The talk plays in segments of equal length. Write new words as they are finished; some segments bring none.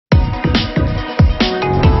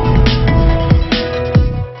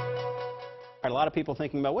lot of people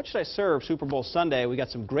thinking about what should I serve Super Bowl Sunday. We got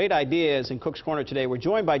some great ideas in Cook's Corner today. We're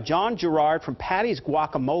joined by John Gerard from Patty's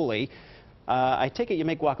Guacamole. I take it you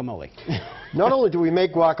make guacamole. Not only do we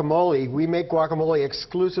make guacamole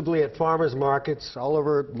exclusively at farmers markets all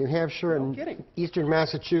over New Hampshire and eastern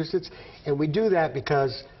Massachusetts. And we do that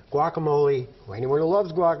because guacamole, anyone who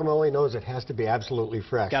loves guacamole knows it has to be absolutely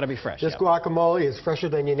fresh. Got to be fresh. This guacamole is fresher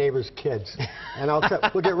than your neighbor's kids. And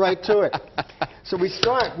we'll get right to it. So we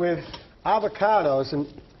start with avocados, and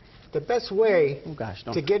the best way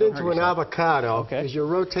to get into an avocado is you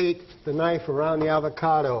rotate the knife around the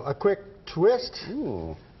avocado. A quick twist.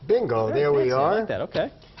 Ooh. Bingo, there we are. I like that,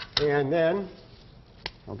 okay. And then,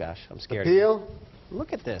 oh gosh, I'm scared. Peel.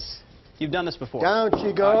 Look at this. You've done this before. Down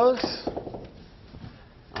she goes.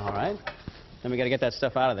 All right. Then we got to get that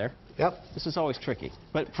stuff out of there. Yep. This is always tricky.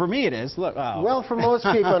 But for me it is. Look. Oh. Well, for most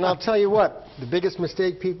people, and I'll tell you what, the biggest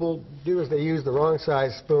mistake people do is they use the wrong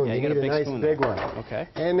size spoon. Yeah, you need got a nice big one. Okay.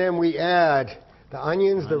 And then we add the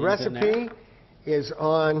onions. The recipe is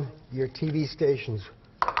on your TV stations.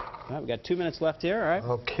 All right, we've got 2 minutes left here. All right.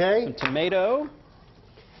 Okay. Some tomato.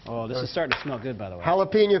 Oh, this is starting to smell good, by the way.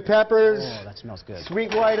 Jalapeno peppers. Oh, that smells good.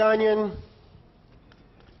 Sweet white onion.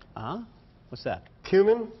 What's that?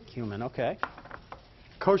 Cumin. Cumin, okay.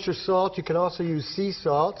 Kosher salt. You can also use sea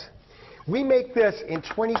salt. We make this in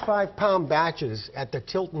 25-pound batches at the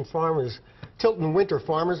Tilton Winter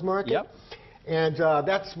Farmers Market. Yep. And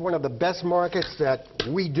that's one of the best markets that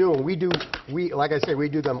we do. And like I say, we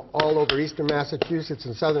do them all over eastern Massachusetts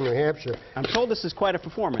and southern New Hampshire. I'm told this is quite a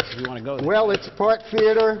performance if you want to go there. Well, it's part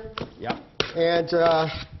theater. Yep. And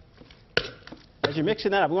as you're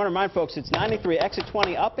mixing that up, we want to remind folks it's 93 exit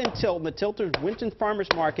 20 up in Tilton, the Tilton Winter Farmers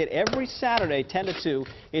Market every Saturday 10 to 2.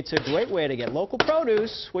 It's a great way to get local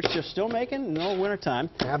produce, which you're still making in the wintertime.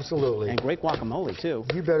 Absolutely. And great guacamole, too.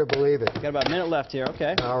 You better believe it. We've got about a minute left here,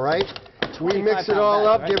 okay. All right. We mix it all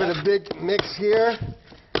up, give it a big mix here.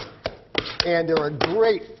 And there are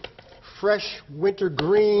great fresh winter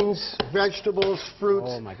greens, vegetables, fruits.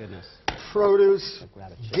 Oh, my goodness. Produce,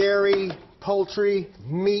 dairy, poultry,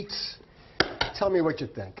 meats. Tell me what you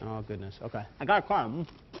think. Oh, goodness. Okay. I got a climb.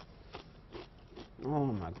 Oh,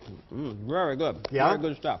 my goodness. Very good. Yeah? Very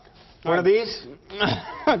good stuff. One of these? 2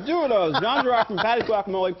 of those. John Gerard from Patty's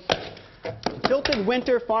Guacamole.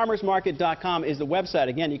 TiltonWinterFarmersMarket.com is the website.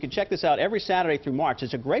 Again, you can check this out every Saturday through March.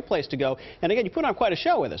 It's a great place to go. And again, you put on quite a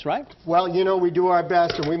show with us, right? Well, you know, we do our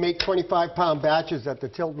best, and we make 25-pound batches at the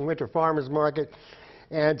Tilton Winter Farmers Market.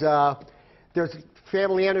 And there's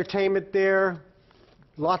family entertainment there,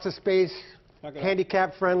 lots of space,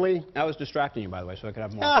 handicap friendly. I was distracting you, by the way, so I could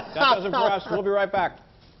have more. That does it for us. We'll be right back.